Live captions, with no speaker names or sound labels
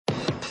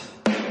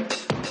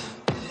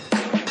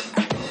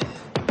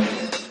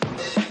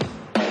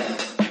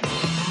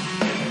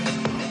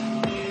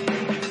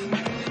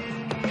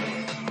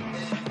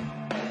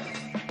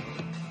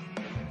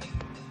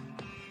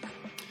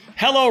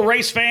Hello,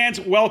 race fans.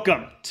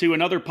 Welcome to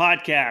another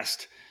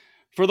podcast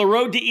for the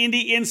Road to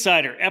Indy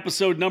Insider,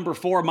 episode number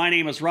 4. My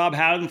name is Rob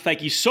Howden.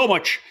 Thank you so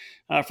much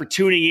for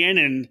tuning in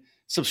and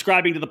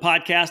subscribing to the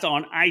podcast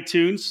on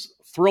iTunes.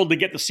 Thrilled to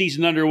get the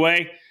season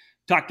underway.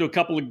 Talked to a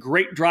couple of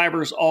great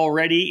drivers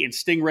already in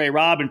Stingray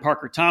Rob and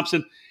Parker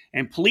Thompson,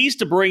 and pleased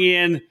to bring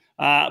in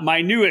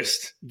my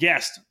newest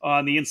guest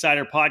on the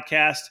Insider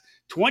podcast,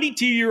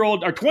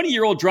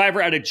 20-year-old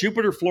driver out of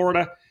Jupiter,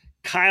 Florida,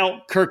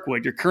 Kyle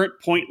Kirkwood, your current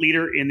point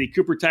leader in the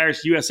Cooper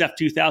Tires USF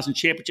 2000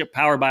 Championship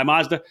powered by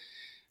Mazda.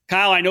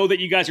 Kyle, I know that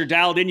you guys are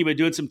dialed in. You've been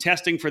doing some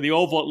testing for the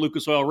Oval at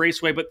Lucas Oil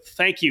Raceway, but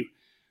thank you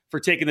for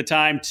taking the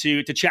time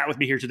to chat with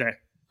me here today.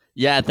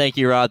 Yeah, thank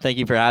you, Rod. Thank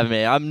you for having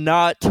me. I'm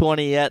not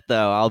 20 yet,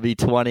 though. I'll be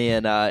 20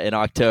 in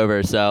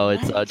October, so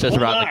it's just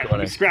around the corner. Let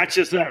me scratch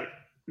this out.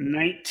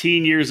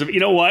 19 years of, you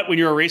know what? When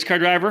you're a race car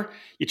driver,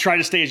 you try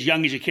to stay as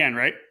young as you can,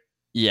 right?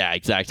 Yeah,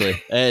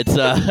 exactly. It's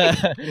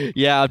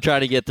I'm trying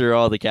to get through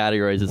all the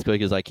categories as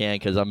quick as I can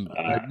because I'm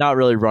not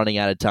really running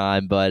out of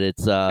time, but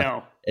it's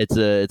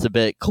a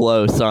bit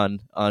close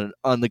on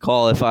the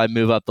call if I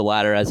move up the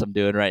ladder as I'm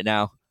doing right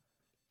now.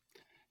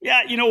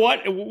 Yeah, you know what?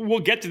 We'll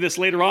get to this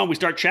later on. We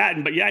start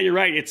chatting, but yeah, you're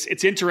right.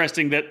 It's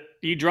interesting that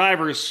you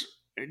drivers,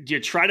 do you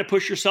try to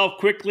push yourself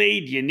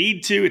quickly? Do you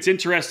need to? It's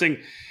interesting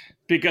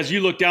because you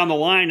look down the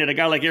line at a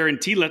guy like Aaron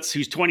Telitz,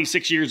 who's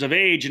 26 years of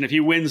age, and if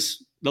he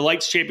wins the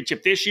Lights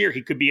Championship this year,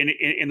 he could be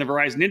in the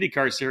Verizon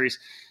IndyCar Series.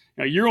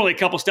 Now, you're only a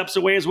couple steps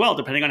away as well,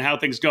 depending on how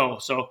things go.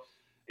 So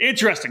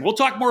interesting. We'll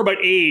talk more about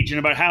age and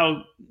about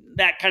how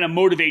that kind of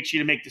motivates you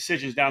to make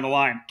decisions down the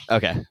line.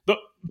 Okay. But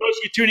those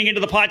of you tuning into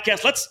the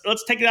podcast,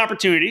 let's take the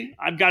opportunity.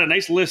 I've got a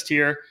nice list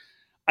here.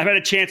 I've had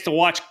a chance to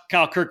watch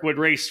Kyle Kirkwood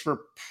race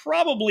for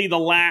probably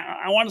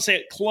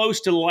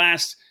close to the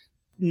last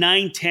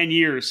 9-10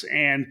 years.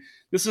 And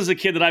this is a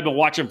kid that I've been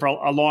watching for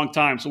a long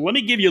time. So let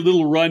me give you a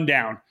little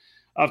rundown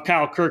of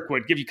Kyle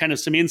Kirkwood, give you kind of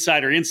some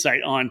insider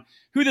insight on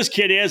who this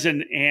kid is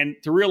and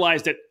to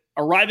realize that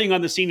arriving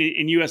on the scene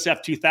in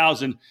USF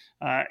 2000,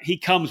 he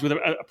comes with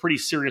a pretty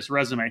serious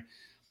resume.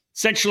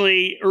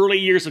 Essentially, early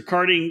years of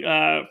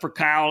karting for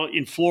Kyle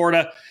in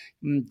Florida,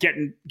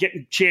 getting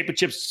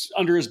championships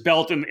under his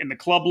belt in the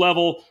club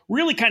level,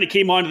 really kind of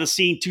came onto the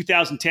scene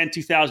 2010,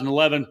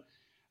 2011,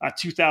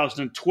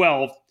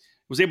 2012.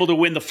 Was able to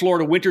win the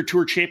Florida Winter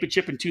Tour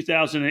Championship in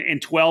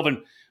 2012. And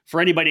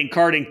for anybody in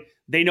karting,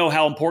 they know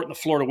how important the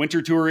Florida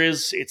Winter Tour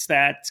is. It's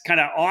that kind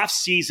of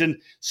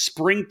off-season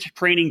spring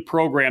training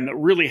program that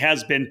really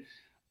has been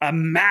a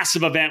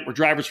massive event where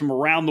drivers from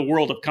around the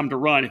world have come to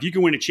run. If you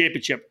can win a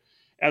championship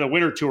at the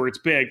Winter Tour, it's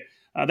big.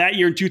 That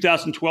year in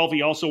 2012,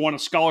 he also won a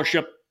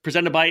scholarship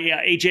presented by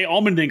AJ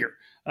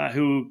Allmendinger,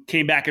 who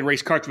came back and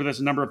raced karts with us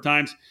a number of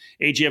times.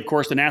 AJ, of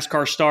course, the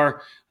NASCAR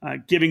star,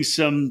 giving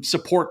some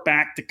support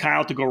back to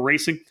Kyle to go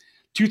racing.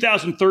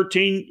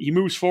 2013, he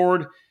moves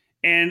forward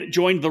and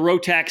joined the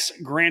Rotax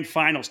Grand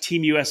Finals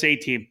Team USA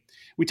team.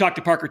 We talked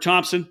to Parker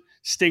Thompson,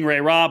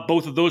 Stingray Rob,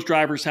 both of those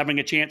drivers having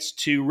a chance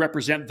to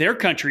represent their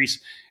countries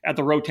at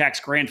the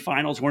Rotax Grand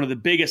Finals, one of the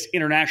biggest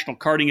international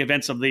karting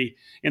events in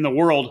the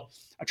world,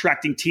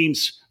 attracting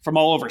teams from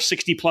all over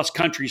 60-plus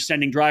countries,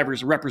 sending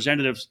drivers and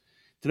representatives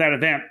to that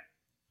event.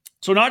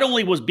 So not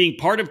only was being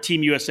part of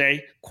Team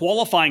USA,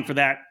 qualifying for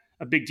that,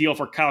 a big deal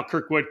for Kyle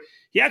Kirkwood,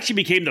 he actually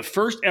became the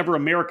first ever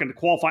American to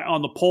qualify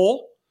on the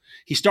pole.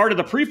 He started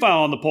the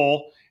pre-file on the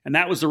pole, and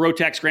that was the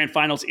Rotax Grand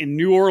Finals in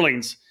New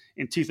Orleans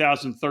in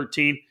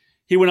 2013.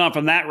 He went on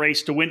from that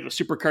race to win the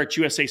SuperKarts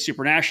USA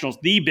Super Nationals,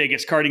 the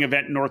biggest karting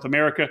event in North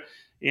America,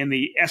 in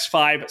the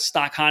S5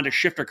 stock Honda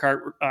shifter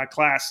kart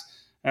class.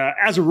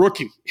 As a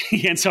rookie,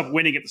 he ends up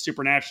winning at the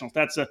Super Nationals.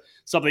 That's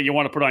something you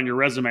want to put on your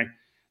resume.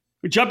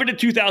 We jump into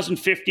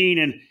 2015,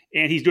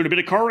 and he's doing a bit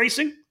of car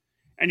racing,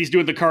 and he's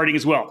doing the karting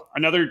as well.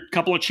 Another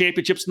couple of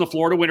championships in the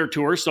Florida Winter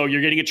Tour, so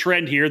you're getting a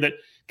trend here that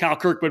Kyle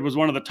Kirkwood was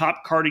one of the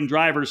top karting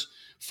drivers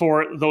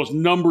for those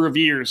number of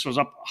years. So was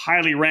up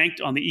highly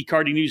ranked on the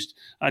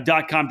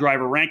ekartingnews.com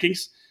driver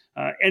rankings.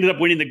 Ended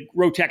up winning the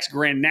Rotax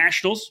Grand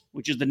Nationals,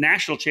 which is the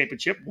national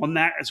championship. Won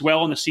that as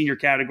well in the senior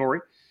category.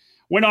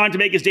 Went on to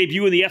make his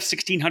debut in the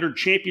F1600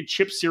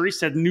 Championship Series,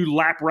 set a new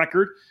lap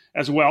record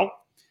as well.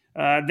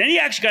 Then he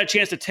actually got a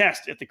chance to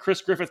test at the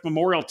Chris Griffith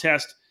Memorial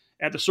Test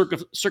at the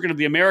Circuit of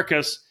the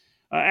Americas.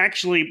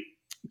 Actually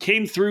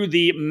came through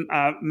the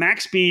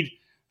Max Speed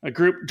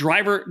Group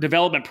Driver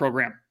Development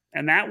Program.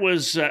 And that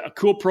was a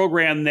cool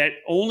program that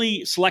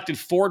only selected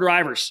 4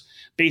 drivers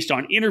based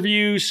on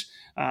interviews,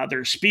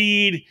 their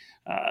speed,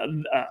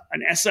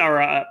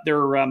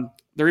 their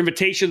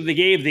invitation that they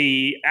gave,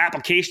 the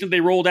application that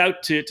they rolled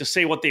out to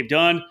say what they've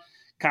done.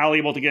 Kyle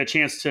able to get a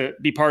chance to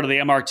be part of the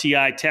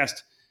MRTI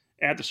test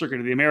at the Circuit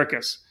of the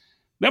Americas.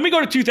 Then we go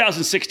to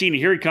 2016, and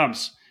here he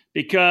comes.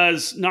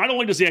 Because not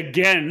only does he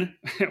again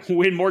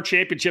win more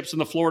championships in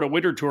the Florida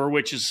Winter Tour,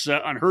 which is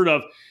unheard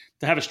of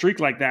to have a streak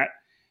like that,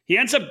 he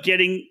ends up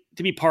getting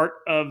to be part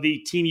of the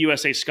Team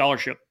USA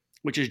Scholarship,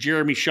 which is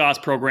Jeremy Shaw's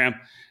program.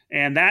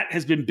 And that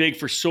has been big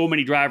for so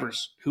many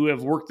drivers who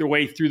have worked their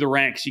way through the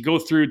ranks. You go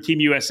through Team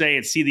USA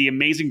and see the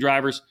amazing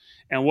drivers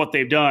and what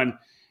they've done.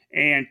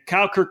 And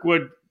Kyle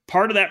Kirkwood,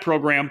 part of that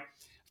program,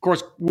 of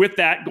course, with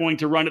that, going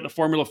to run at the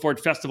Formula Ford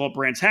Festival at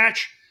Brands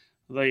Hatch,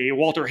 the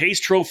Walter Hayes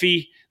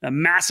Trophy, the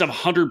massive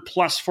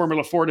 100-plus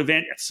Formula Ford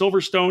event at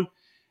Silverstone.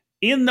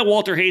 In the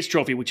Walter Hayes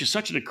Trophy, which is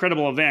such an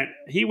incredible event,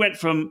 he went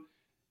from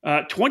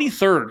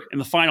 23rd in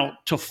the final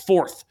to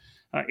 4th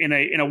in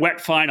a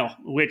wet final,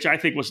 which I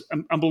think was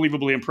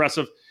unbelievably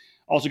impressive.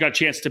 Also got a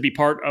chance to be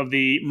part of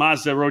the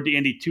Mazda Road to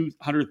Indy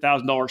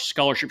 $200,000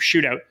 scholarship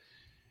shootout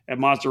at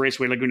Mazda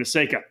Raceway Laguna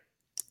Seca.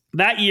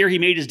 That year, he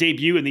made his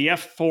debut in the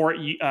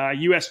F4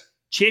 U.S.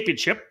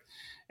 Championship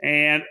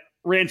and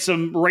ran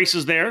some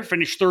races there,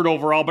 finished 3rd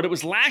overall. But it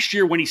was last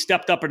year when he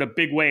stepped up in a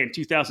big way in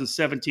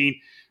 2017,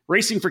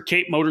 racing for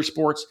Cape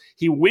Motorsports.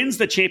 He wins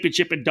the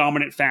championship in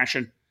dominant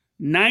fashion.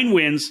 9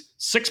 wins,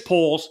 6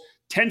 poles,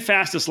 10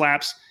 fastest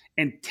laps,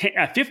 and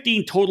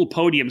 15 total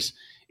podiums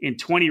in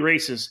 20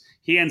 races.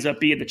 He ends up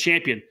being the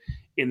champion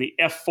in the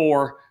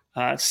F4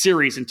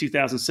 series in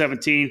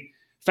 2017.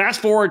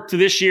 Fast forward to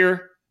this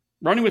year,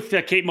 running with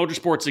Cape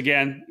Motorsports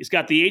again. He's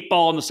got the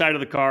 8-ball on the side of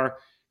the car,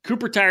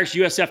 Cooper Tires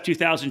USF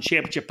 2000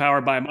 Championship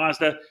powered by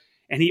Mazda,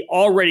 and he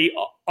already,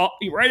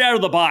 right out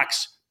of the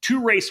box,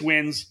 2 race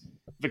wins,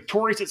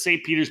 victorious at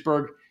St.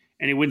 Petersburg,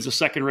 and he wins the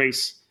 2nd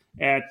race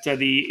at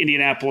the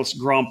Indianapolis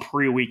Grand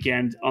Prix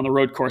weekend on the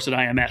road course at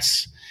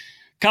IMS.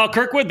 Kyle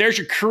Kirkwood, there's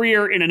your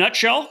career in a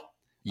nutshell.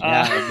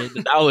 Yeah, I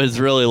mean, that was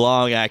really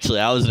long, actually.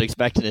 I wasn't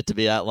expecting it to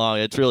be that long.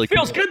 It's really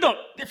feels good, though.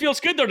 It feels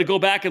good, though, to go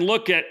back and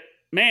look at,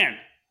 man,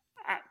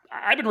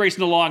 I've been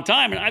racing a long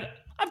time, and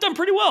I've done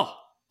pretty well.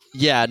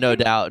 Yeah, no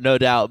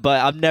doubt.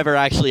 But I've never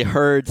actually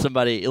heard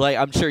somebody, like,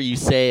 I'm sure you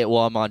say it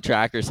while I'm on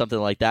track or something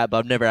like that, but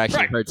I've never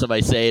actually heard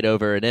somebody say it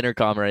over an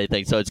intercom or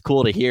anything. So it's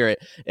cool to hear it.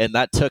 And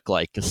that took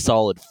like a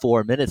solid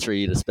 4 minutes for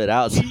you to spit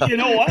out. So you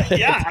know what?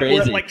 Yeah,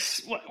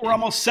 we're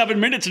almost 7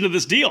 minutes into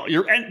this deal.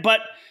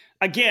 But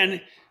again,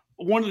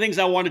 one of the things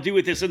I want to do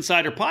with this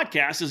Insider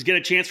podcast is get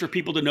a chance for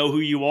people to know who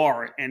you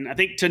are. And I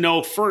think to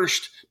know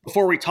first,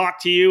 before we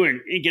talk to you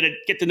and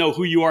get to know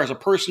who you are as a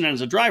person and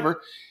as a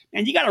driver,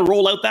 and you got to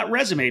roll out that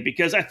resume,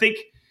 because I think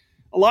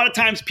a lot of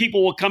times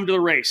people will come to the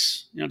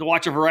race, to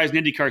watch a Verizon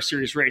IndyCar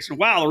Series race. And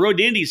wow, the Road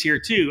to Indy's here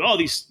too. Oh,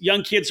 these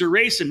young kids are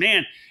racing.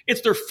 Man, it's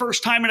their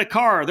first time in a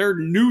car. They're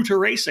new to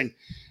racing.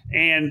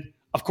 And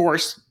of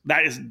course,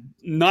 that is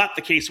not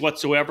the case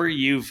whatsoever.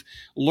 You've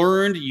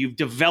learned, you've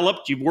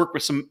developed, you've worked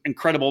with some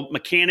incredible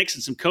mechanics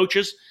and some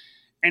coaches,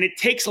 and it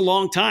takes a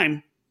long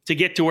time to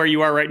get to where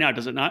you are right now,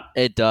 does it not?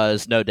 It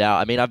does, no doubt.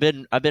 I mean,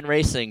 I've been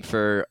racing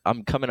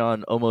I'm coming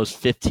on almost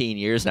 15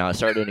 years now. I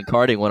started in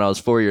karting when I was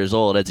 4 years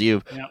old. As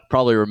you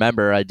probably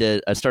remember, I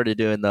started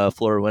doing the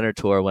Florida Winter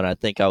Tour when I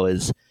think I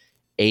was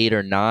 8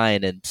 or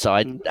 9, and so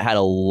I had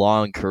a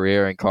long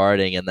career in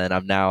karting, and then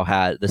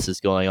this is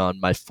going on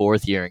my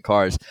 4th year in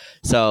cars.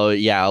 So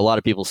yeah, a lot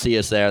of people see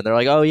us there and they're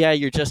like, oh yeah,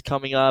 you're just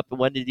coming up,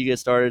 when did you get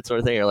started, sort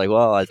of thing. You're like,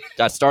 well, I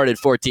got started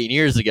 14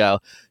 years ago.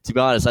 To be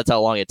honest, that's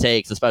how long it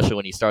takes, especially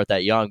when you start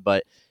that young.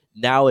 But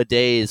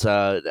nowadays,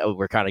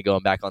 we're kind of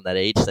going back on that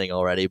age thing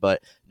already,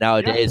 but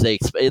nowadays a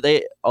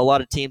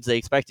lot of teams, they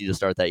expect you to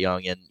start that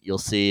young, and you'll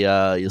see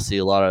a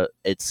lot of,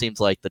 it seems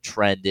like the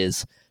trend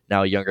is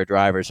now younger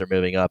drivers are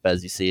moving up,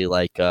 as you see,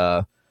 like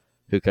Mateus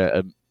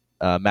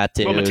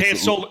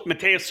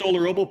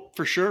Solarobo,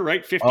 for sure,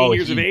 right? 15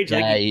 years of age,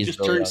 he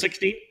just turned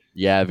 16.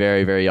 Yeah,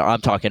 very, very young.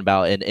 I'm talking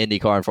about in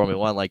IndyCar and Formula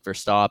One, like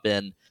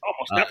Verstappen,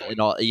 and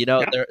all.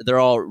 They're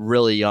all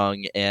really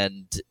young,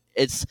 and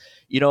it's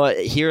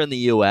here in the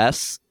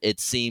U.S. it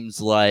seems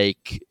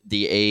like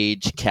the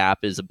age cap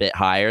is a bit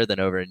higher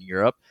than over in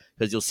Europe,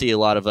 because you'll see a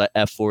lot of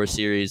F4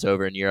 series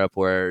over in Europe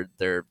where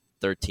they're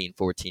 13,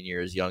 14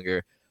 years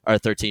younger. Or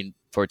 13,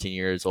 14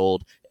 years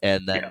old,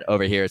 and then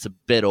over here it's a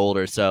bit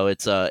older, so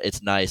it's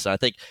nice. I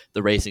think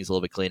the racing's a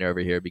little bit cleaner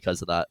over here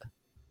because of that.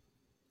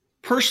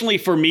 Personally,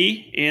 for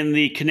me, in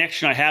the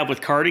connection I have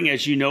with karting,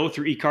 as you know,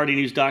 through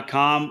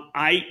ekartingnews.com,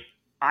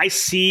 I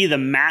see the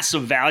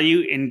massive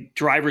value in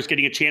drivers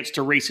getting a chance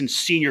to race in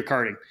senior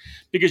karting,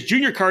 because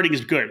junior karting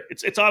is good.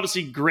 It's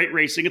obviously great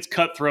racing. It's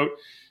cutthroat.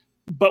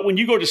 But when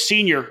you go to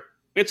senior,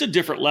 it's a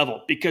different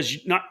level, because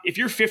if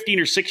you're 15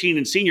 or 16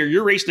 in senior,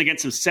 you're racing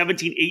against some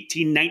 17,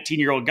 18,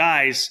 19-year-old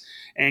guys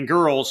and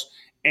girls.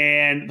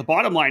 And the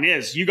bottom line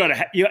is you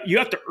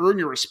have to earn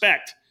your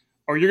respect,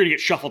 or you're going to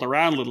get shuffled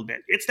around a little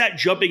bit. It's that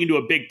jumping into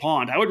a big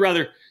pond. I would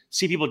rather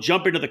see people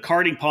jump into the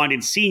karting pond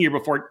in senior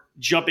before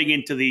jumping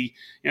into the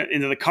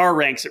car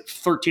ranks at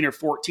 13 or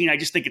 14. I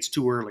just think it's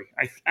too early.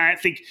 I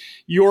think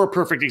you're a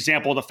perfect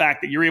example of the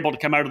fact that you're able to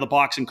come out of the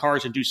box in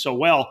cars and do so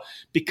well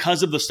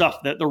because of the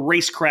stuff, the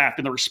racecraft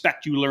and the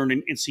respect you learn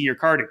in senior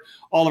karting.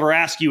 Oliver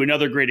Askew,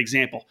 another great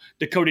example.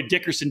 Dakota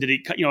Dickerson did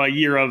a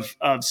year of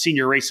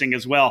senior racing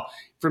as well.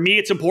 For me,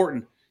 it's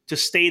important to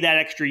stay that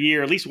extra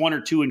year, at least 1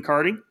 or 2 in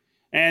karting,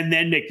 and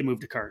then make the move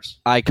to cars.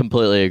 I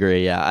completely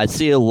agree, yeah. I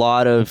see a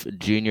lot of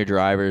junior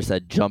drivers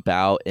that jump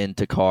out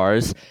into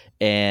cars,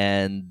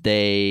 and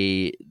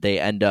they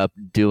end up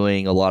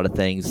doing a lot of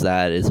things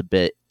that is a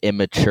bit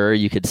immature,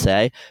 you could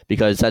say,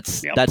 because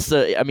that's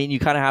the, I mean, you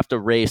kind of have to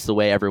race the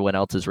way everyone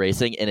else is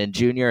racing. And in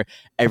junior,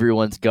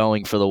 everyone's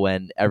going for the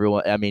win.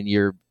 I mean,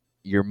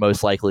 you're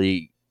most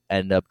likely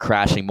end up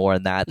crashing more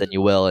in that than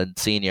you will in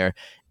senior.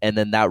 And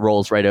then that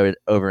rolls right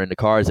over into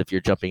cars if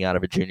you're jumping out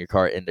of a junior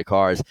kart into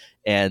cars.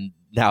 And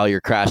now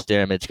your crash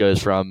damage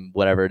goes from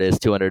whatever it is,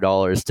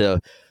 $200 to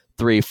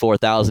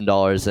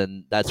 $3,000-$4,000.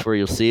 And that's where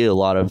you'll see a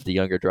lot of the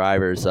younger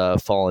drivers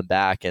falling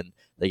back, and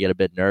they get a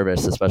bit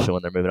nervous, especially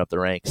when they're moving up the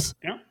ranks.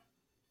 Yeah.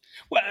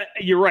 Well,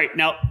 you're right.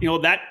 Now,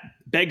 that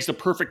begs the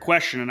perfect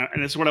question.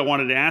 And this is what I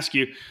wanted to ask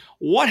you.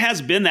 What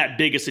has been that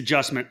biggest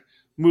adjustment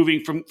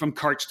moving from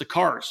karts to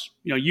cars?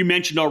 You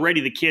mentioned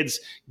already the kids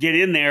get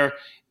in there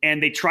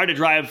and they try to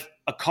drive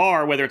a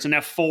car, whether it's an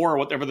F4 or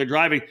whatever they're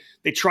driving.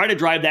 They try to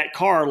drive that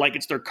car like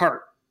it's their kart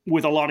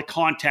with a lot of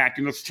contact,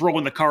 and they're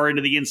throwing the car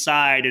into the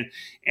inside.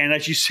 And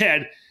as you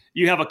said,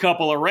 you have a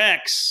couple of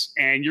wrecks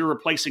and you're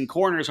replacing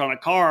corners on a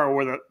car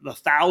where the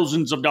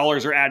thousands of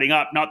dollars are adding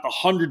up, not the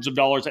hundreds of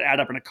dollars that add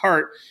up in a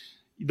cart.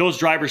 Those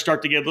drivers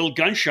start to get a little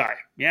gun shy.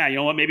 Yeah, you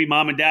know what? Maybe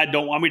mom and dad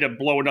don't want me to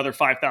blow another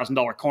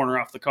 $5,000 corner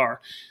off the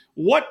car.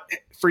 What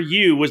for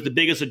you was the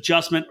biggest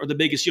adjustment, or the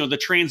biggest, the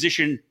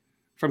transition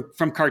from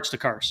karts to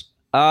cars?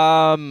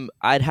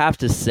 I'd have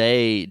to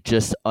say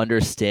just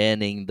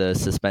understanding the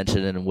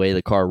suspension and the way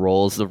the car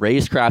rolls. The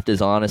racecraft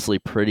is honestly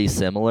pretty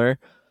similar,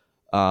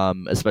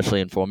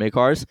 especially in Formula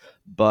cars,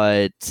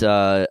 but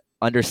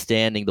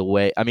understanding the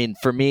way, I mean,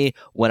 for me,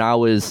 when I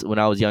was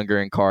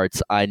younger in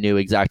karts, I knew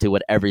exactly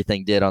what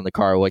everything did on the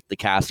car, like the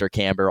caster,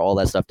 camber, all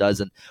that stuff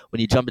does. And when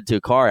you jump into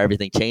a car,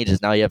 everything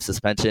changes. Now you have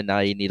suspension. Now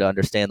you need to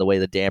understand the way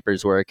the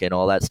dampers work and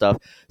all that stuff.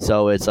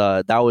 So it's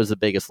that was the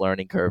biggest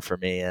learning curve for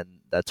me, and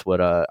that's what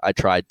I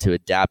tried to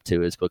adapt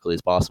to as quickly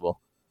as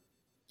possible.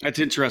 That's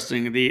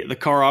interesting. The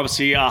car,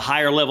 obviously a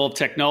higher level of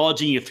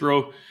technology. You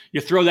throw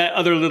that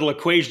other little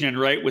equation in,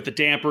 right, with the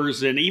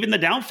dampers and even the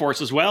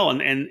downforce as well,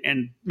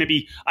 and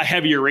maybe a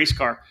heavier race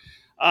car.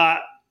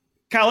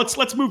 Kyle,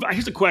 let's move.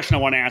 Here's a question I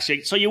want to ask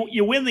you. So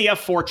you win the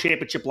F4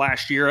 championship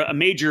last year, a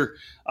major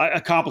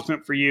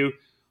accomplishment for you.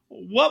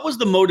 What was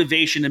the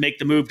motivation to make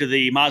the move to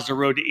the Mazda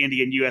Road to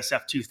Indy and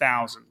USF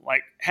 2000?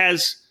 Like,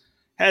 has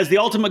the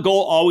ultimate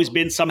goal always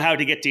been somehow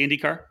to get to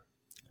IndyCar?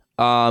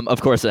 Of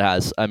course it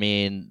has. I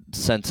mean,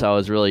 since I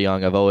was really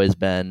young, I've always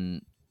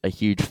been a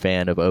huge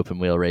fan of open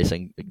wheel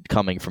racing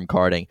coming from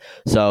karting.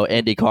 So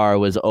IndyCar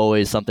was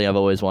always something I've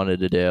always wanted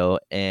to do.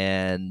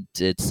 And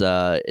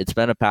it's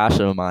been a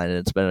passion of mine, and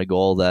it's been a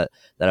goal that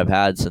I've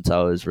had since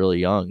I was really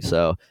young.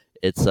 So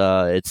it's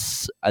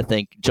I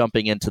think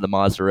jumping into the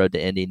Mazda Road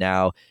to Indy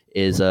now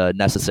is a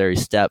necessary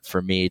step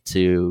for me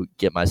to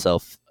get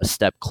myself a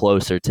step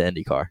closer to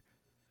IndyCar.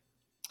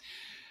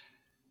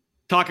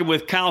 Talking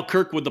with Kyle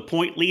Kirkwood, the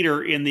point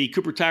leader in the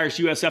Cooper Tires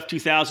USF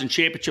 2000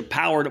 Championship,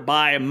 powered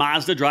by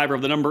Mazda, driver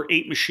of the number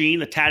 8 machine,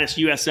 the Tatis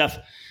USF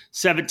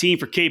 17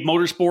 for Cape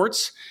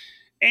Motorsports.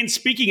 And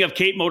speaking of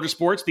Cape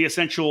Motorsports, the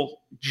essential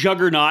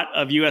juggernaut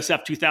of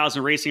USF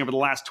 2000 racing over the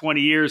last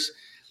 20 years,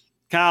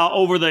 Kyle,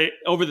 over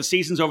the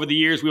seasons, over the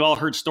years, we've all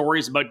heard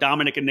stories about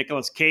Dominic and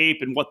Nicholas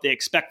Cape and what they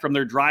expect from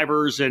their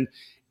drivers, and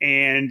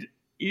the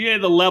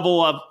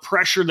level of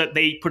pressure that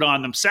they put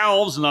on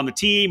themselves and on the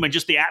team, and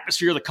just the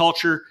atmosphere, the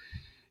culture.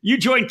 You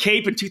joined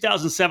Cape in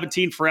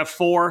 2017 for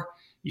F4.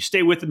 You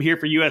stay with them here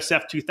for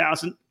USF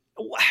 2000.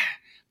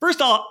 First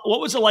of all,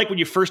 what was it like when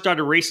you first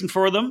started racing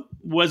for them?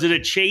 Was it a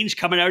change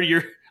coming out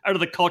of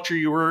the culture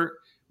you were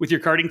with your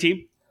karting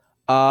team?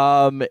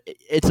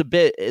 It's a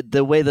bit,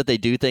 the way that they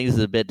do things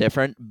is a bit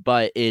different,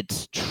 but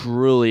it's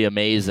truly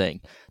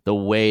amazing the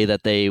way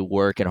that they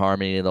work in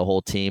harmony and the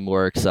whole team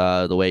works.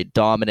 The way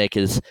Dominic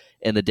is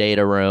in the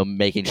data room,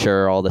 making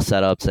sure all the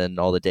setups and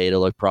all the data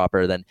look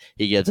proper. Then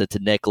he gives it to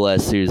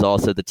Nicholas, who's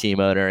also the team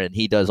owner, and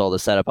he does all the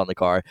setup on the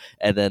car.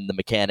 And then the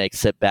mechanics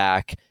sit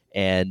back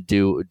and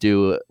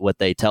do what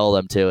they tell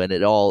them to, and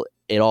it all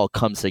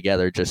comes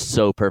together just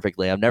so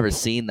perfectly. I've never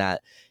seen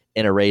that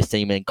in a race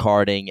team, in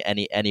karting,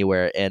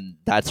 anywhere, and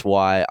that's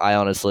why I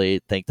honestly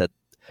think that.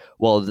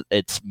 Well,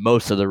 it's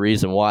most of the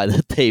reason why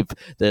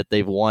that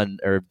they've won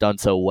or done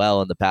so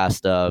well in the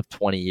past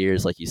 20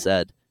 years, like you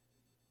said.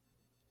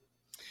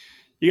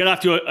 You got off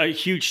to a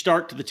huge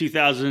start to the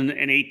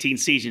 2018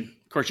 season.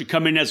 Of course, you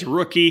come in as a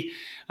rookie.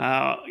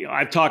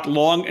 I've talked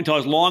until I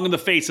was long in the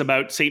face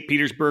about St.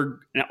 Petersburg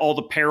and all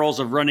the perils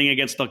of running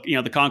against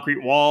the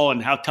concrete wall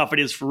and how tough it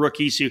is for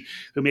rookies who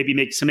maybe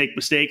make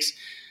mistakes.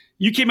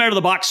 You came out of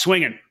the box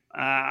swinging.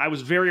 I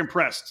was very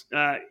impressed.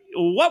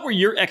 What were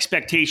your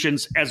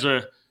expectations as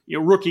a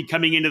rookie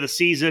coming into the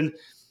season,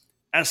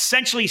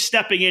 essentially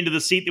stepping into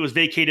the seat that was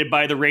vacated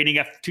by the reigning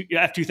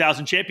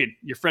F2000 champion,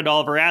 your friend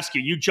Oliver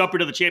Askew? You jump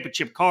into the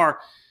championship car.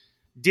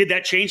 Did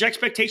that change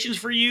expectations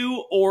for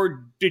you,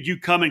 or did you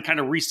come and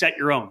kind of reset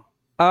your own?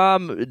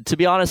 To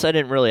be honest, I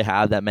didn't really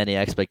have that many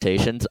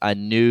expectations. I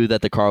knew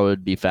that the car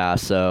would be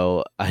fast,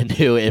 so I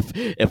knew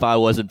if I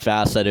wasn't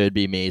fast, that it would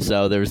be me.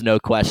 So there was no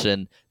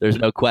question. There's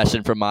no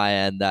question from my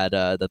end that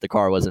the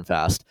car wasn't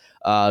fast.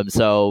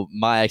 So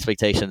my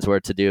expectations were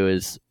to do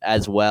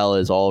as well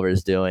as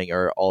Oliver's doing,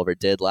 or Oliver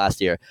did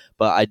last year.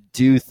 But I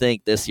do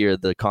think this year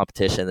the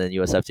competition in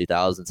USF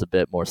 2000 is a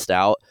bit more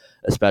stout,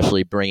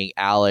 especially bringing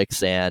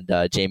Alex and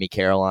Jamie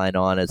Caroline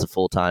on as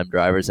full-time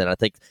drivers, and I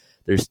think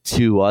there's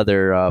two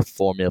other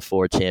Formula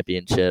 4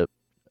 championship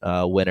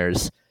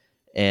winners.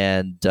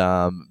 And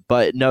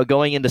but no,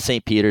 going into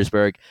St.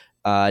 Petersburg,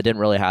 I didn't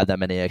really have that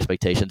many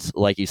expectations.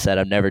 Like you said,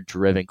 I've never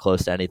driven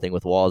close to anything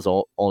with walls.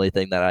 Only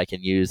thing that I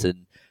can use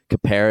in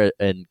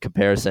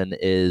comparison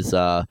is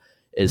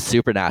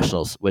Super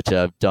Nationals, which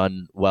I've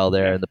done well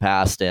there in the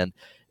past. And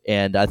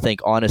I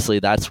think, honestly,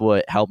 that's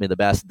what helped me the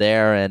best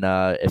there. And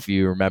if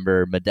you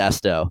remember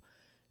Modesto,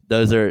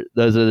 those are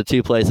the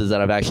two places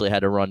that I've actually had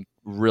to run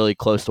really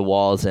close to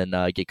walls and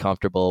get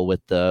comfortable with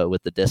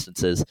the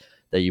distances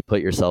that you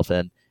put yourself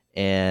in.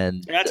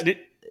 And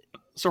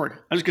sorry,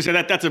 I was just gonna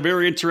say that's a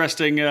very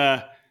interesting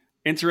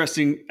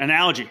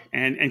analogy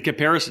and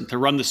comparison to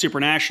run the Super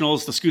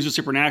Nationals, the SCUSA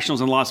Super Nationals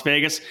in Las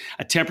Vegas,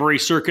 a temporary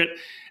circuit,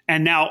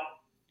 and now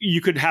you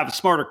could have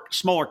smaller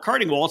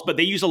karting walls, but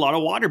they use a lot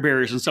of water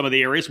barriers in some of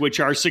the areas, which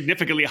are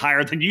significantly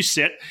higher than you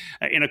sit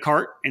in a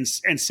kart. And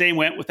same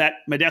went with that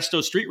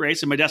Modesto street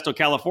race in Modesto,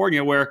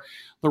 California, where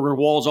there were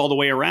walls all the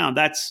way around.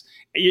 That's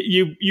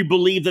you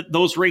believe that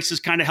those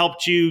races kind of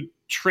helped you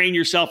train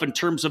yourself in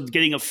terms of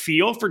getting a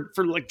feel for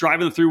like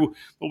driving through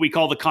what we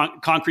call the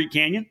concrete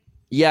canyon?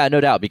 Yeah,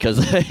 no doubt, because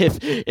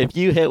if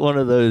you hit one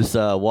of those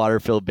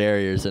water-filled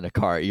barriers in a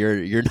cart,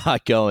 you're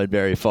not going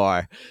very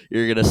far.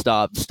 You're gonna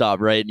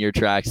stop right in your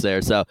tracks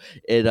there. So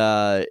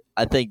I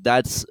think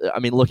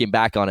looking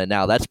back on it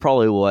now, that's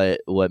probably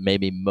what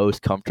made me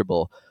most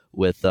comfortable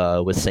with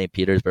St.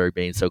 Petersburg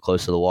being so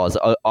close to the walls.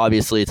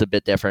 Obviously, it's a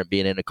bit different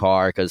being in a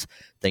car because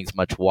things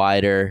much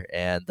wider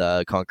and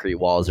the concrete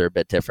walls are a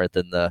bit different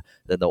than the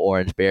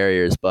orange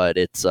barriers. But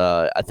it's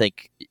I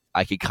think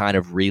I could kind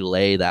of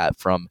relay that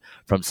from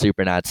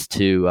Supernats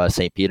to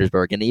St.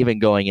 Petersburg, and even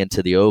going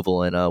into the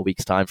Oval in a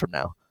week's time from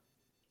now.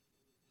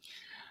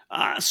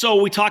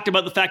 So we talked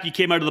about the fact you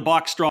came out of the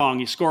box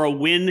strong. You score a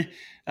win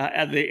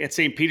at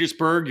St.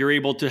 Petersburg. You're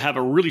able to have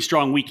a really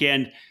strong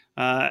weekend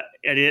at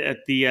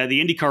the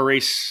IndyCar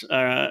race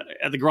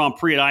at the Grand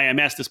Prix at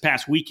IMS this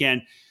past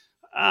weekend.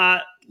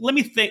 Let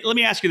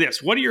me ask you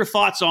this: what are your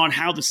thoughts on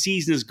how the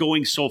season is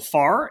going so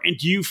far, and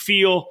do you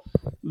feel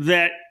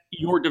that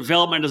your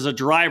development as a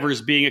driver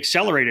is being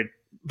accelerated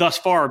thus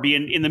far,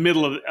 being in the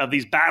middle of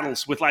these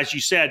battles with, as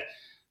you said,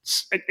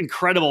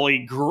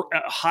 incredibly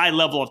high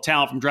level of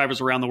talent from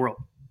drivers around the world?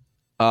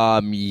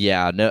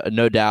 Yeah,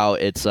 no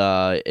doubt it's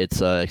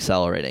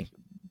accelerating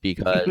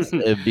because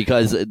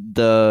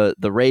the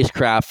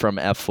racecraft from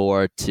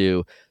F4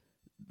 to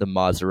the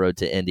Mazda Road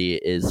to Indy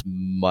is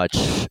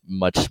much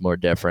more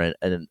different,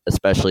 and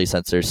especially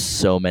since there's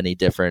so many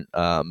different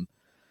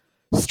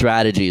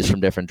strategies from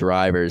different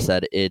drivers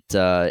that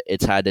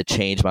it's had to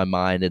change my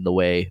mind in the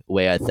way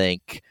I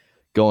think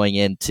going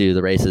into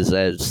the races,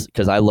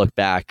 because I look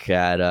back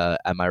at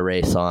my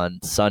race on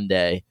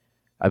Sunday,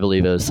 I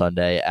believe it was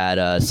Sunday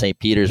at St.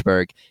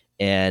 Petersburg,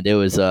 and it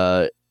was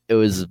a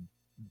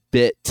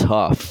bit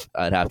tough,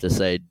 I'd have to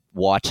say,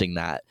 watching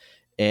that.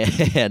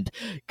 And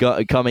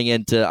coming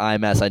into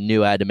IMS, I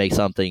knew I had to make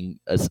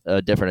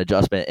a different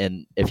adjustment.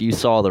 And if you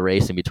saw the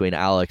racing between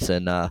Alex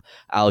and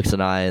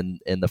I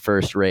in the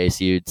first race,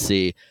 you'd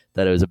see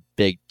that it was a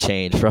big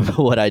change from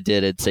what I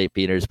did at St.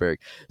 Petersburg.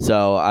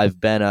 So I've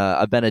been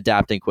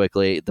adapting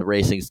quickly. The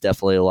racing's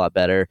definitely a lot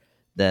better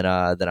than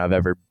I've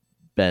ever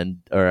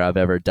been or I've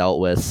ever dealt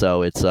with.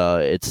 So it's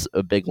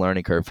a big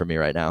learning curve for me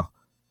right now.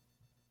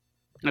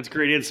 That's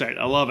great insight.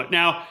 I love it.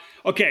 Now,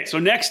 okay, so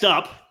next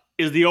up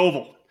is the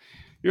Oval.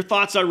 Your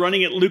thoughts on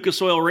running at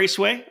Lucas Oil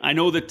Raceway? I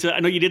know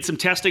you did some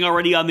testing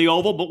already on the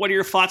Oval, but what are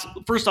your thoughts?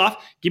 First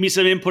off, give me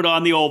some input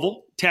on the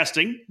Oval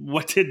testing.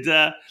 Let's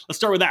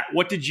start with that.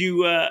 What did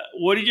you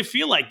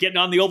feel like getting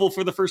on the Oval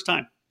for the first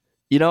time?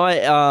 You know,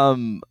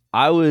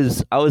 I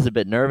was a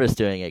bit nervous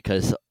doing it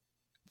because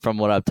from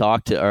what I've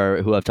talked to,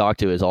 or who I've talked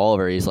to, is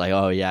Oliver. He's like,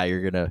 oh yeah,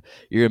 you're gonna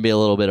be a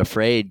little bit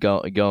afraid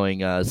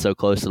going so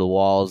close to the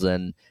walls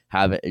and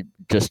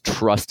just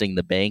trusting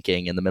the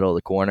banking in the middle of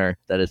the corner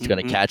that it's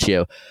going to catch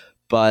you.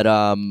 But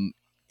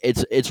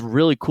it's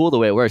really cool the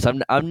way it works.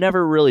 I've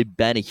never really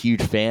been a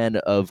huge fan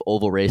of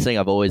oval racing.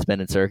 I've always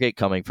been in circuit,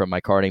 coming from my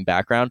karting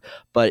background.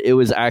 But it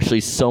was actually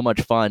so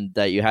much fun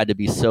that you had to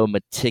be so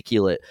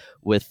meticulous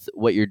with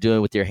what you're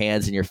doing with your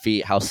hands and your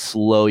feet, how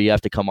slow you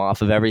have to come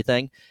off of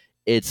everything.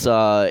 It's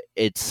so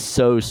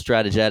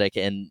strategic,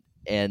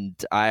 and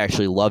I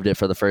actually loved it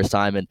for the first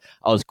time. And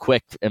I was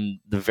quick in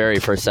the very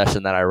first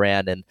session that I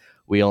ran, and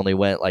we only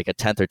went like a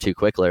tenth or two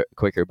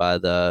quicker by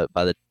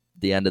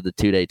the end of the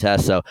 2-day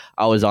test. So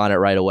I was on it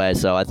right away.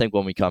 So I think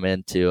when we come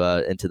into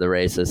the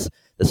race this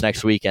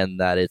next weekend,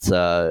 that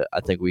I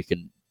think we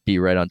can be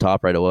right on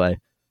top right away.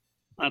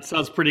 That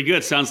sounds pretty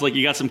good. Sounds like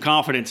you got some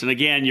confidence. And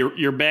again,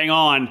 you're bang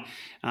on.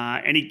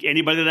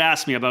 Anybody that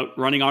asks me about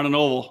running on an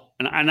oval,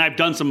 and I've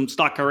done some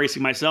stock car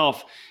racing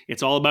myself,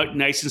 it's all about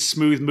nice and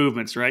smooth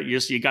movements, right?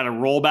 You got to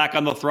roll back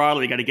on the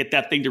throttle. You got to get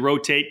that thing to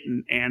rotate.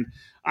 And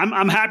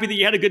I'm happy that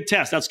you had a good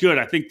test. That's good.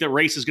 I think the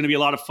race is going to be a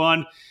lot of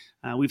fun.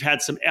 We've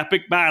had some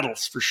epic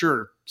battles for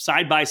sure,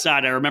 side by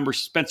side. I remember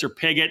Spencer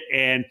Piggott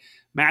and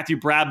Matthew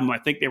Brabham. I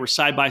think they were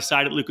side by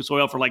side at Lucas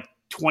Oil for like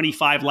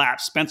 25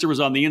 laps. Spencer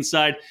was on the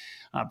inside,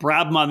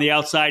 Brabham on the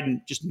outside,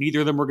 and just neither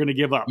of them were going to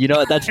give up. You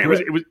know, that's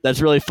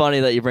that's really funny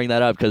that you bring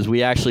that up, because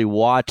we actually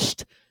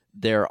watched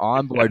their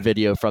onboard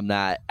video from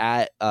that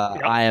at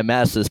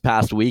IMS this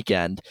past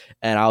weekend,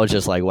 and I was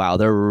just like, wow,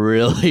 they're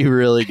really,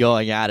 really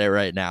going at it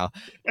right now.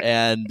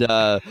 And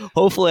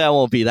hopefully I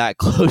won't be that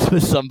close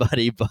with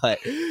somebody, but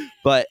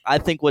I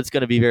think what's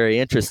going to be very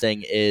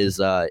interesting is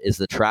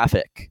the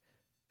traffic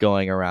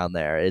going around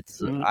there.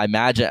 It's I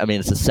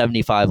mean, it's a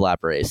 75 lap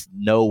race.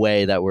 No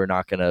way that we're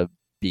not going to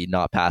be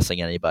not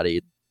passing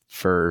anybody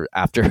for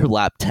after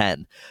lap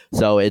 10.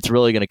 So it's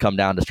really going to come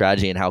down to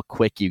strategy and how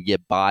quick you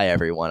get by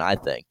everyone, I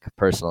think,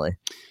 personally.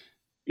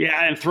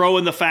 Yeah, and throw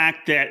in the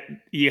fact that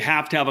you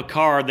have to have a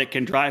car that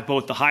can drive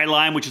both the high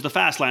line, which is the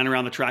fast line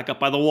around the track up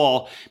by the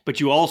wall, but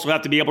you also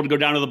have to be able to go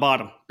down to the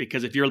bottom,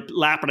 because if you're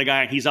lapping a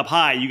guy and he's up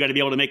high, you got to be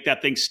able to make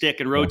that thing stick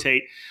and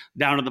rotate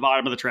down to the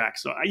bottom of the track.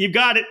 So you've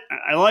got it.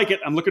 I like it.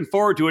 I'm looking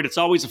forward to it. It's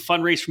always a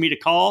fun race for me to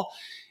call.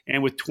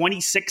 And with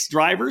 26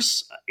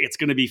 drivers, it's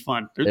going to be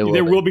fun.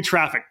 There will be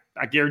traffic.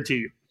 I guarantee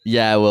you.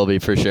 Yeah, it will be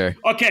for sure.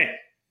 Okay.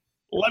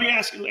 Let me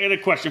ask you a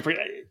question for you.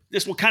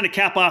 This will kind of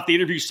cap off the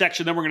interview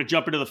section. Then we're going to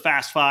jump into the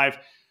Fast Five.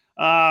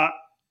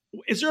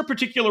 Is there a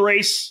particular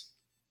race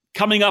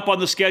coming up on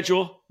the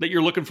schedule that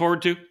you're looking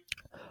forward to?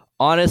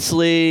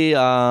 Honestly,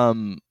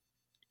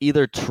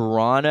 either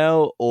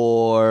Toronto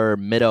or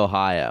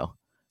Mid-Ohio.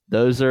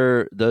 Those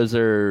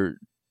are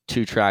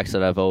two tracks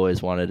that I've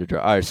always wanted to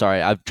drive.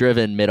 I've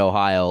driven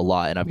Mid-Ohio a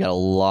lot, and I've got a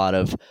lot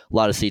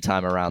of seat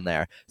time around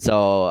there.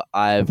 So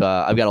I've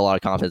got a lot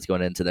of confidence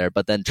going into there.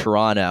 But then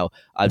Toronto,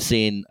 I've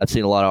seen a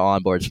lot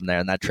of onboards from there,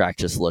 and that track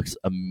just looks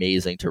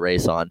amazing to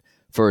race on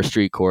for a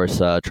street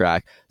course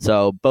track.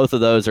 So both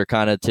of those are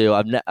kind of two.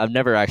 I've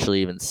never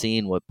actually even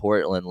seen what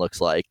Portland looks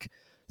like,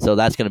 so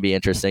that's going to be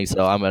interesting.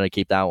 So I'm going to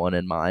keep that one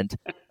in mind.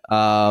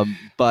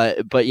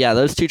 But yeah,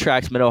 those two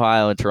tracks,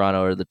 Mid-Ohio and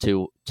Toronto, are the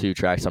two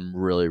tracks I'm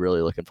really,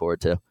 really looking forward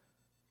to.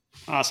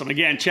 Awesome.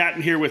 Again,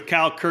 chatting here with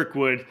Kyle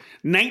Kirkwood,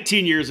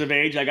 19 years of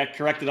age. I got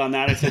corrected on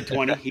that. I said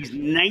 20. He's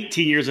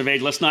 19 years of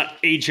age. Let's not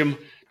age him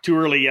too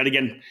early yet.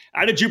 Again,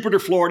 out of Jupiter,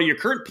 Florida, your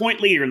current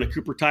point leader in the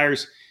Cooper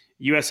Tires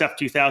USF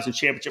 2000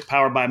 Championship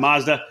powered by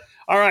Mazda.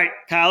 All right,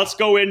 Kyle, let's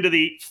go into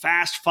the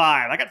Fast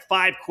Five. I got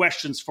 5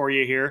 questions for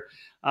you here.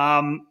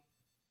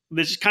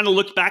 Let's just kind of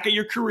look back at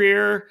your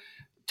career,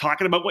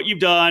 talking about what you've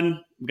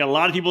done. We've got a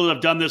lot of people that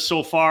have done this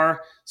so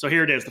far. So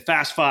here it is, the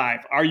Fast Five.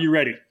 Are you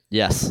ready?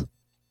 Yes.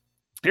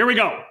 Here we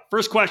go.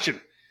 First question.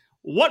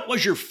 What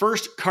was your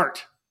first kart?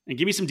 And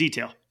give me some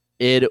detail.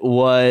 It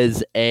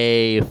was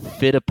a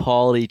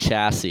Fittipaldi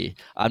chassis.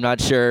 I'm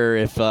not sure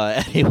if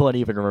anyone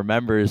even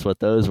remembers what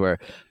those were,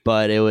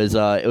 but it was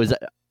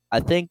I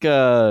think,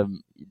 do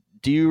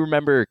you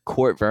remember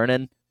Court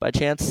Vernon by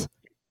chance?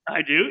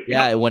 I do.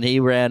 Yeah, yep. When he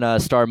ran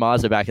Star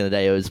Mazda back in the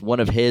day, it was one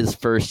of his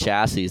first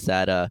chassis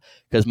that,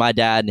 because my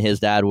dad and his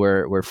dad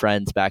were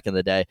friends back in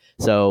the day.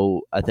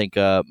 So I think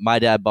my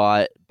dad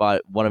bought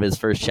one of his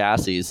first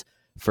chassis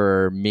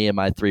for me and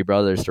my 3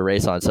 brothers to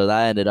race on. So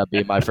that ended up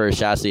being my first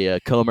chassis, a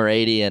Comer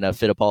 80 and a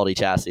Fittipaldi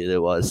chassis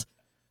that was.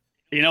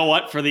 You know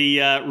what? For the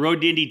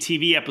Road to Indy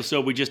TV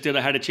episode we just did,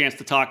 I had a chance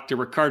to talk to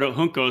Ricardo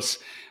Juncos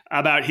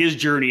about his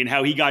journey and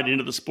how he got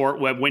into the sport.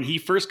 When he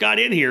first got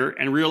in here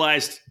and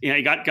realized,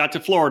 he got to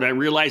Florida and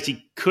realized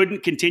he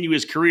couldn't continue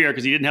his career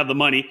because he didn't have the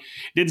money,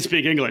 didn't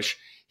speak English.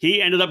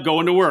 He ended up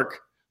going to work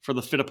for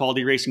the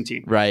Fittipaldi racing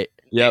team. Right.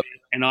 Yep.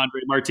 And Andre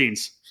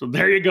Martins. So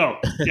there you go.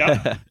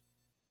 Yep.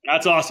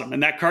 That's awesome.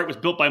 And that kart was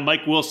built by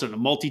Mike Wilson, a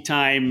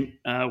multi-time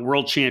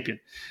world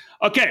champion.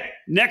 Okay,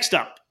 next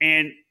up.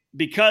 And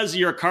because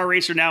you're a car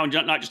racer now and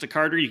not just a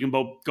karter, you can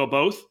go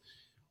both.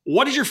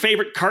 What is your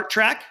favorite kart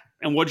track?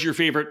 And what is your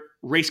favorite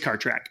race car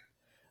track?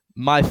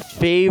 My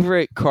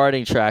favorite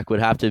karting track would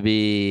have to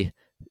be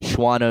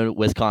Shawano,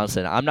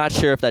 Wisconsin. I'm not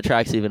sure if that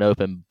track's even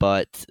open,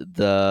 but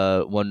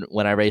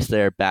when I raced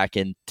there back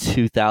in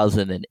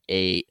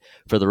 2008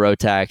 for the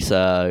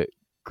Rotax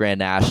Grand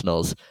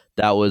Nationals,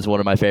 that was one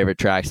of my favorite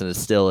tracks, and it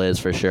still is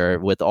for sure.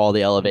 With all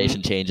the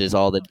elevation changes,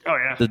 all the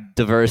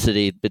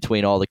diversity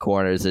between all the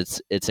corners,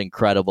 it's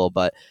incredible.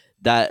 But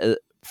that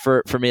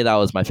for me, that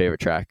was my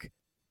favorite track.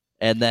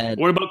 And then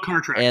what about car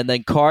track? And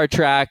then car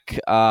track,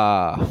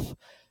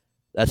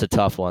 that's a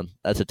tough one.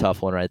 That's a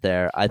tough one right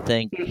there. I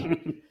think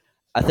it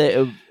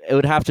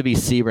would have to be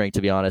Sebring,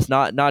 to be honest.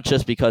 Not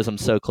just because I'm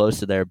so close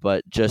to there,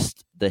 but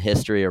just the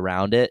history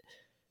around it.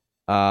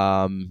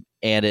 And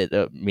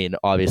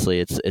obviously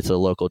it's a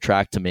local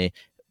track to me,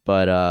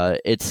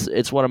 but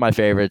it's one of my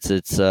favorites.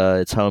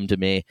 It's home to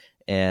me,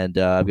 and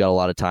I've got a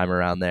lot of time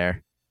around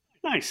there.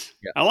 Nice.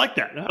 Yeah. I like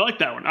that. I like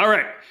that one. All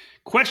right.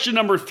 Question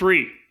number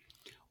 3.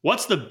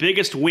 What's the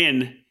biggest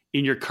win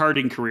in your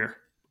karting career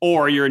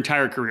or your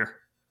entire career?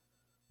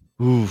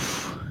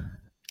 Oof.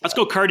 Let's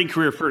go karting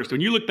career first.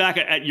 When you look back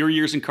at your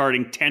years in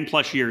karting, 10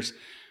 plus years,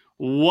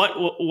 what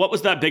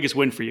was that biggest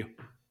win for you?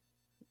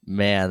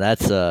 Man,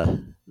 that's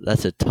a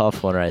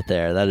tough one right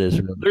there. That is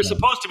really They're tough.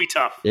 supposed to be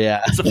tough.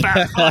 Yeah. It's a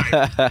fast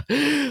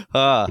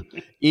five.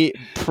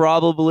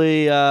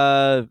 Probably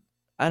I'd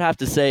have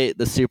to say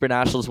the Super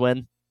Nationals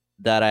win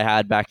that I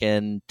had back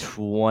in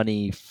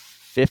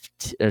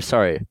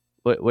 2015.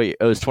 Wait,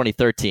 it was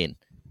 2013.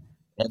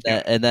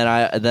 And then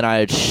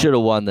I should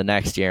have won the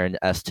next year in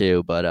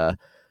S2, but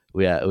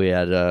we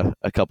had a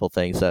couple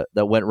things that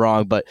went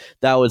wrong, but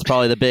that was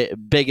probably the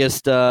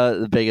biggest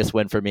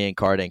win for me in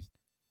karting.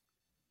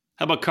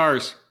 How about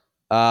cars?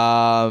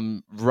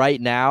 Right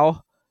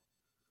now,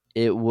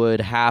 it would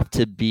have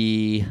to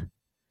be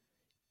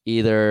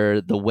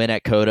either the win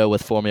at COTA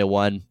with Formula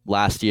One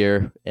last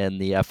year in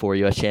the F4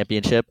 US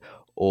Championship,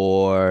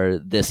 or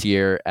this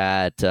year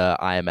at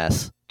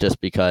IMS,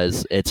 just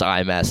because it's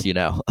IMS, you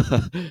know.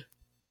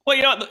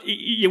 Well,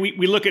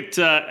 we look at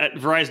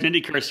Verizon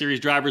IndyCar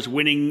Series drivers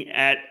winning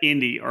at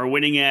Indy or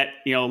winning at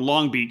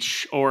Long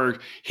Beach, or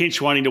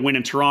Hinch wanting to win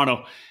in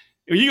Toronto.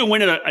 If you can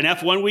win at an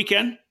F1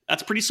 weekend,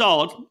 that's pretty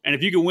solid. And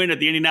if you can win at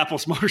the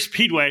Indianapolis Motor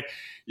Speedway,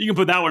 you can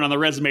put that one on the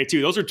resume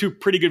too. Those are 2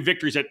 pretty good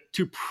victories at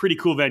 2 pretty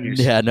cool venues.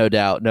 Yeah, no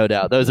doubt.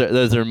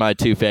 Those are my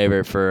 2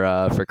 favorite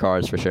for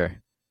cars for sure.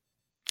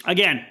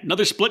 Again,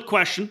 another split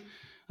question.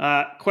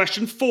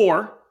 Question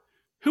 4: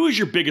 who is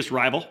your biggest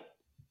rival?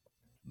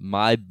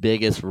 My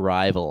biggest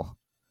rival.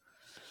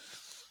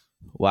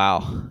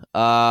 Wow.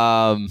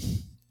 I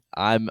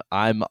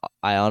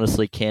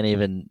honestly can't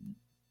even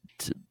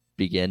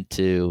begin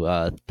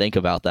to think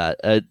about that.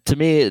 To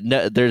me,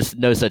 there's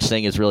no such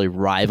thing as really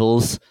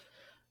rivals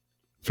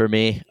for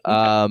me.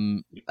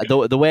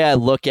 The way I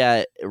look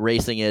at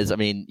racing is, I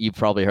mean, you've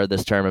probably heard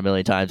this term a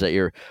million times, that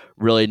you're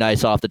really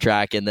nice off the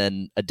track and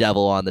then a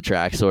devil on the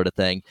track sort of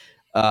thing.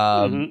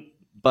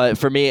 But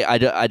for me, I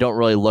don't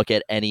really look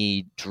at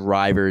any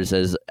drivers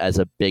as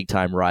a big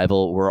time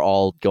rival. We're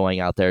all going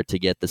out there to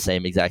get the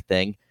same exact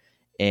thing,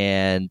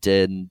 and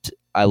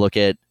I look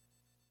at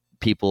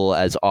people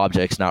as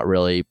objects, not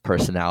really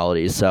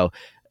personalities. So,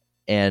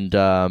 and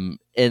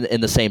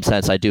in the same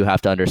sense, I do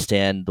have to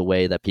understand the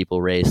way that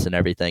people race and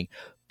everything,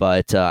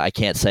 but I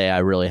can't say I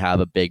really have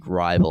a big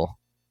rival.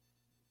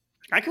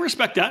 I can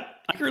respect that.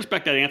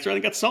 Answer. I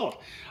think that's solid.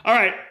 All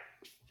right.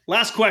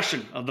 Last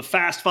question of the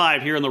Fast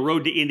 5 here on the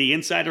Road to Indy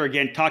Insider.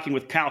 Again, talking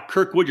with Kyle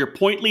Kirkwood, your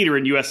point leader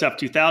in USF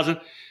 2000.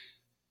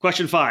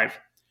 Question 5.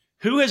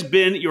 Who has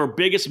been your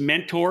biggest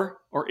mentor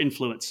or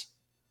influence?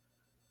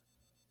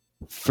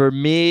 For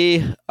me,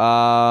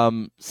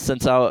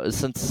 since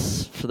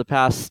for the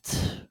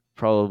past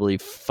probably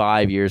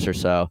 5 years or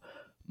so,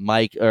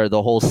 Mike, or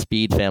the whole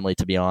Speed family,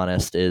 to be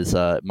honest, is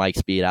Mike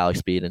Speed, Alex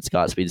Speed, and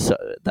Scott Speed,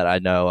 that I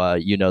know.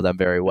 You know them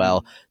very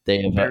well.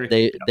 They've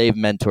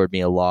mentored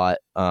me a lot.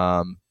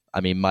 I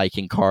mean, Mike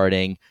in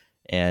karting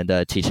and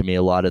teaching me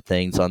a lot of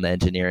things on the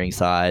engineering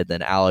side.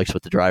 Then Alex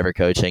with the driver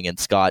coaching, and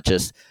Scott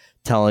just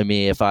telling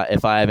me if I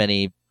have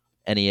any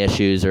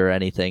issues or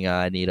anything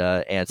I need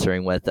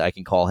answering with, I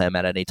can call him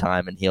at any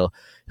time, and he'll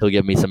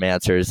give me some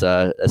answers,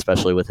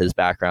 especially with his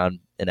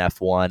background in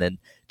F1 and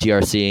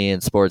GRC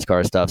and sports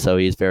car stuff. So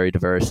he's very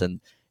diverse in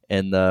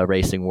the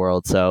racing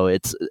world. So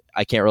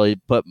I can't really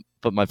put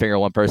my finger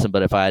on one person,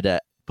 but if I had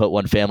to put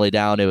one family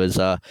down, it was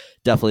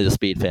definitely the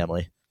Speed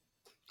family.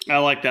 I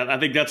like that. I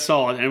think that's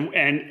solid.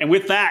 And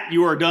with that,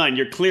 you are done.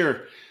 You're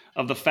clear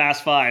of the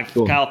Fast 5.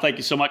 Cool. Kyle, thank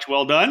you so much.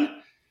 Well done.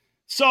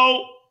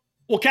 So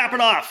we'll cap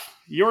it off.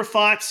 Your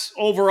thoughts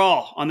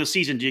overall on the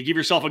season. Do you give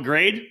yourself a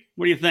grade?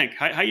 What do you think?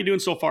 How you doing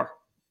so far?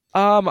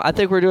 I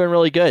think we're doing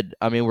really good.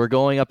 I mean, we're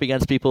going up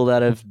against people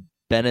that have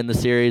been in the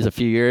series a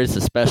few years,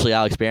 especially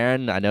Alex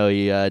Barron. I know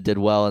he did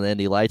well in the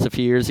Indy Lights a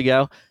few years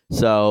ago.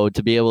 So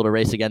to be able to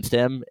race against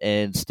him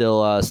and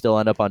still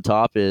end up on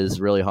top is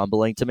really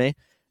humbling to me.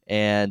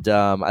 And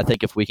I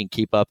think if we can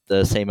keep up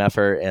the same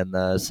effort and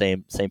the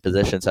same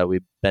positions that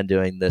we've been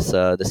doing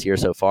this year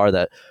so far,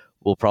 that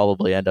we'll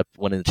probably end up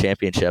winning the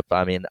championship.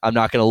 I mean, I'm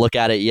not going to look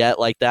at it yet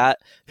like that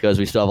because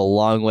we still have a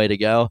long way to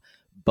go.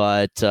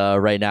 But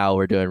right now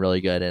we're doing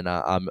really good, and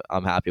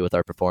I'm happy with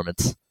our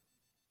performance.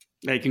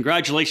 Hey,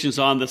 congratulations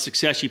on the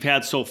success you've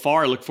had so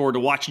far. I look forward to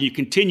watching you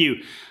continue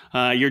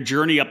your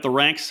journey up the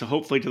ranks, so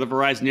hopefully to the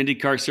Verizon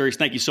IndyCar Series.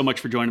 Thank you so much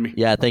for joining me.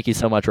 Yeah, thank you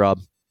so much, Rob.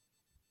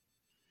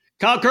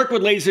 Kyle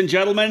Kirkwood, ladies and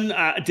gentlemen,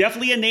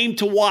 definitely a name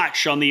to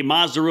watch on the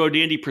Mazda Road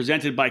to Indy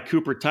presented by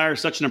Cooper Tire.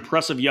 Such an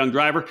impressive young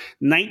driver,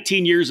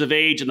 19 years of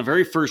age in the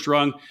very first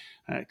rung,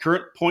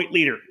 current point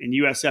leader in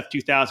USF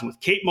 2000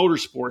 with Cape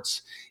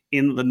Motorsports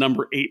in the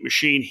number 8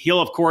 machine.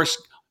 He'll, of course,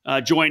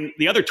 join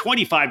the other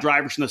 25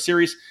 drivers in the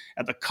series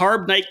at the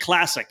Carb Night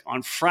Classic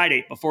on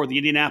Friday before the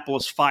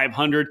Indianapolis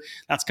 500.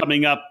 That's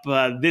coming up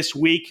this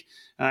week.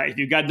 If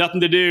you've got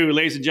nothing to do,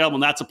 ladies and gentlemen,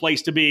 that's a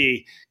place to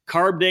be.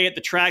 Carb Day at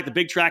the track. The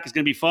big track is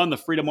going to be fun. The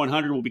Freedom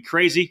 100 will be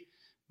crazy.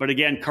 But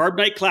again, Carb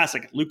Night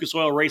Classic, Lucas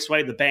Oil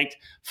Raceway, the banked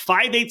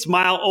 5/8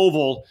 mile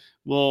oval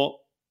will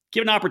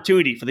give an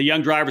opportunity for the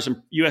young drivers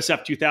in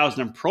USF 2000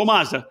 and Pro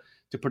Mazda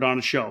to put on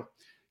a show.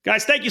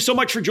 Guys, thank you so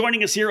much for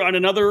joining us here on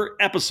another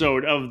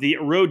episode of the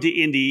Road to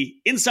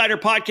Indy Insider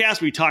Podcast.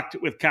 We talked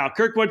with Kyle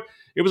Kirkwood.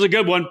 It was a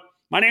good one.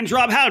 My name's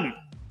Rob Howden.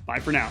 Bye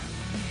for now.